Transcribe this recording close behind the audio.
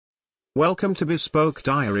Welcome to Bespoke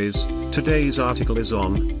Diaries. Today's article is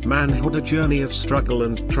on Manhood: A Journey of Struggle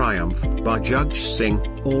and Triumph by Jugj Singh,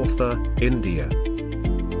 author, India.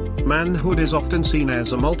 Manhood is often seen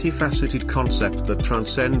as a multifaceted concept that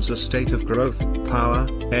transcends a state of growth, power,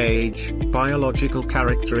 age, biological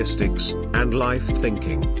characteristics, and life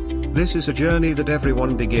thinking. This is a journey that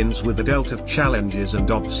everyone begins with a dealt of challenges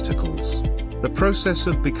and obstacles. The process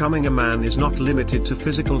of becoming a man is not limited to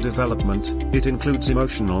physical development, it includes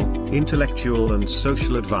emotional, intellectual and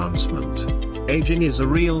social advancement. Aging is a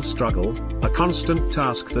real struggle, a constant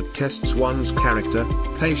task that tests one's character,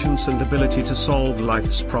 patience and ability to solve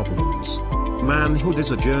life's problems. Manhood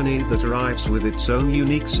is a journey that arrives with its own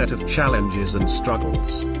unique set of challenges and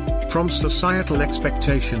struggles. From societal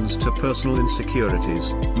expectations to personal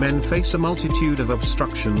insecurities, men face a multitude of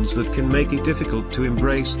obstructions that can make it difficult to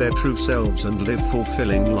embrace their true selves and live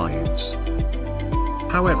fulfilling lives.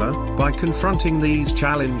 However, by confronting these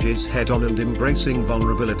challenges head-on and embracing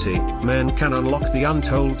vulnerability, men can unlock the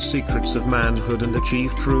untold secrets of manhood and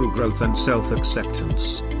achieve true growth and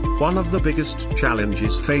self-acceptance. One of the biggest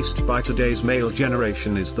challenges faced by today's male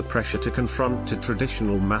generation is the pressure to confront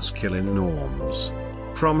traditional masculine norms.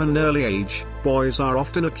 From an early age, boys are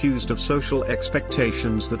often accused of social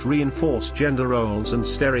expectations that reinforce gender roles and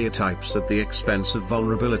stereotypes at the expense of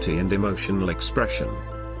vulnerability and emotional expression.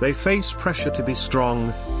 They face pressure to be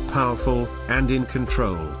strong, powerful, and in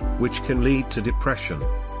control, which can lead to depression.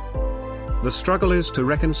 The struggle is to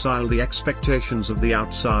reconcile the expectations of the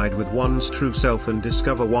outside with one's true self and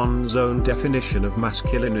discover one's own definition of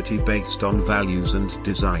masculinity based on values and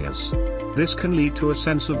desires. This can lead to a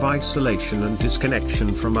sense of isolation and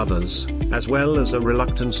disconnection from others, as well as a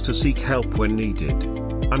reluctance to seek help when needed.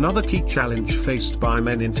 Another key challenge faced by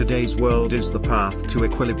men in today's world is the path to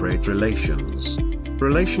equilibrate relations.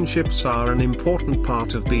 Relationships are an important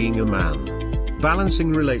part of being a man.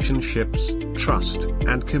 Balancing relationships, trust,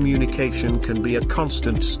 and communication can be a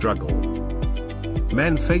constant struggle.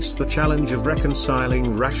 Men face the challenge of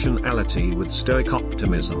reconciling rationality with stoic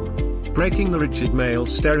optimism. Breaking the rigid male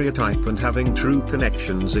stereotype and having true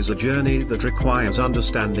connections is a journey that requires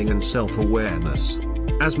understanding and self-awareness.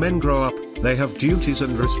 As men grow up, they have duties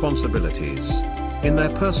and responsibilities. In their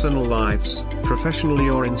personal lives, professionally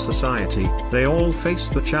or in society, they all face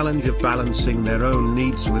the challenge of balancing their own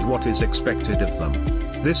needs with what is expected of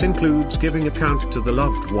them. This includes giving account to the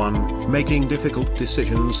loved one, making difficult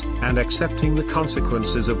decisions, and accepting the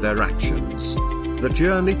consequences of their actions. The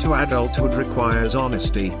journey to adulthood requires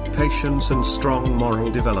honesty, patience and strong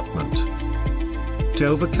moral development. To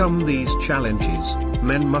overcome these challenges,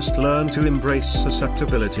 men must learn to embrace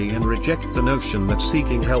susceptibility and reject the notion that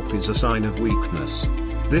seeking help is a sign of weakness.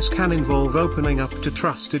 This can involve opening up to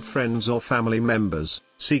trusted friends or family members,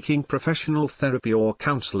 seeking professional therapy or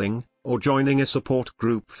counseling, or joining a support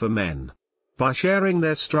group for men. By sharing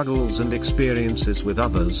their struggles and experiences with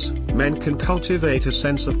others, men can cultivate a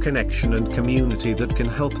sense of connection and community that can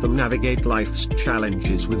help them navigate life's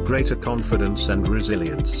challenges with greater confidence and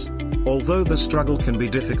resilience. Although the struggle can be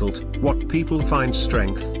difficult, what people find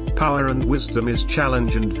strength, power and wisdom is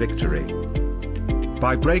challenge and victory.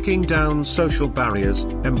 By breaking down social barriers,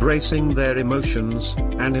 embracing their emotions,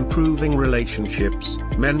 and improving relationships,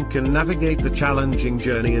 men can navigate the challenging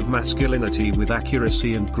journey of masculinity with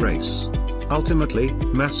accuracy and grace. Ultimately,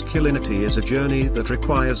 masculinity is a journey that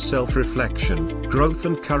requires self-reflection, growth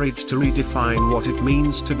and courage to redefine what it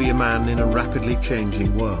means to be a man in a rapidly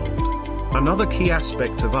changing world. Another key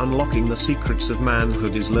aspect of unlocking the secrets of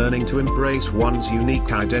manhood is learning to embrace one's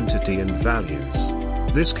unique identity and values.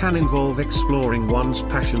 This can involve exploring one's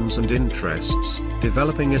passions and interests,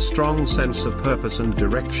 developing a strong sense of purpose and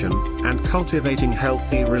direction, and cultivating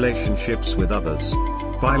healthy relationships with others.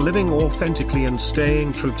 By living authentically and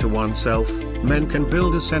staying true to oneself, men can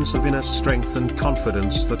build a sense of inner strength and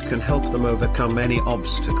confidence that can help them overcome any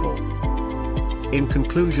obstacle. In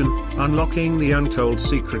conclusion, unlocking the untold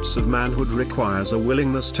secrets of manhood requires a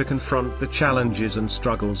willingness to confront the challenges and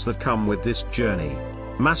struggles that come with this journey.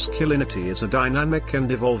 Masculinity is a dynamic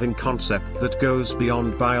and evolving concept that goes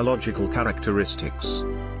beyond biological characteristics.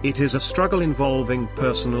 It is a struggle involving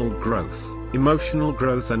personal growth, emotional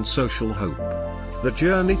growth and social hope. The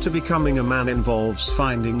journey to becoming a man involves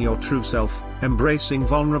finding your true self, embracing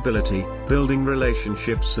vulnerability, building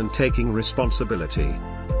relationships and taking responsibility.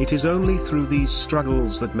 It is only through these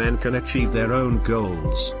struggles that men can achieve their own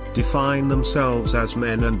goals, define themselves as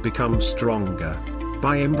men and become stronger.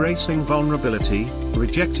 By embracing vulnerability,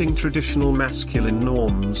 rejecting traditional masculine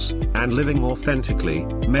norms, and living authentically,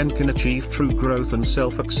 men can achieve true growth and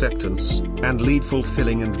self-acceptance, and lead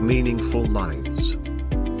fulfilling and meaningful lives.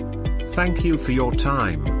 Thank you for your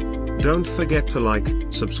time. Don't forget to like,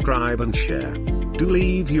 subscribe and share. Do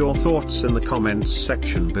leave your thoughts in the comments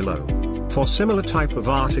section below. For similar type of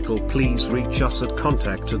article, please reach us at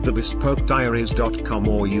contact@thebespokediaries.com,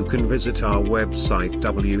 or you can visit our website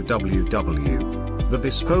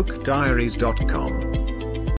www.thebespokediaries.com.